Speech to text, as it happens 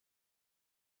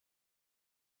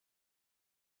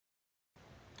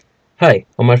Hi,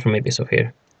 Omar from Episode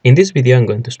here. In this video I'm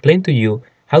going to explain to you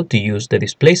how to use the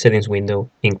Display Settings window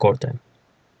in Cortime.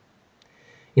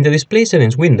 In the Display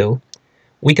Settings window,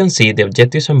 we can see the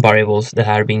objectives and variables that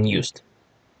are being used.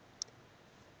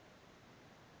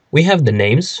 We have the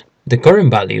names, the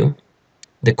current value,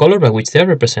 the color by which they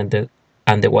are represented,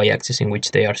 and the y-axis in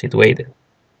which they are situated.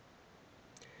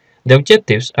 The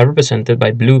objectives are represented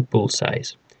by blue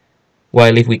bullseyes,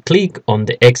 while if we click on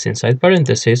the X inside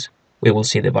parentheses, we will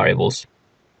see the variables.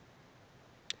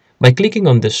 By clicking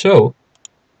on the Show,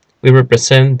 we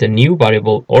represent the new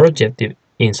variable or objective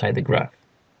inside the graph.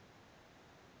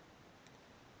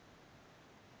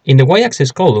 In the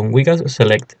y-axis column, we can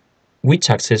select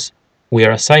which axis we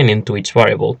are assigning to each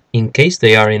variable in case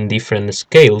they are in different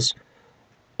scales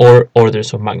or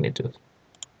orders of magnitude.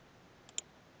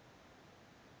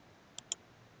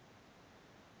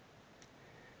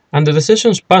 Under the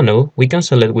Sessions panel, we can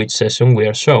select which session we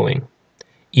are showing,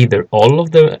 either all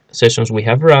of the sessions we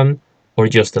have run or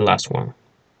just the last one.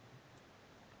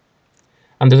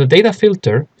 Under the Data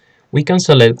filter, we can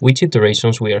select which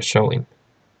iterations we are showing,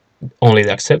 only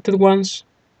the accepted ones,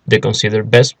 the considered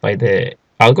best by the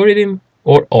algorithm,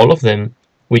 or all of them,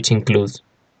 which includes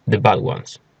the bad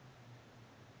ones.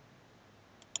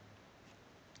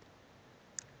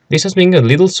 This has been a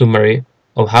little summary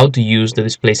of how to use the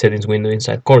Display Settings window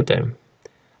inside Cortime.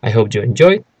 I hope you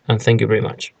enjoyed, and thank you very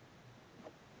much.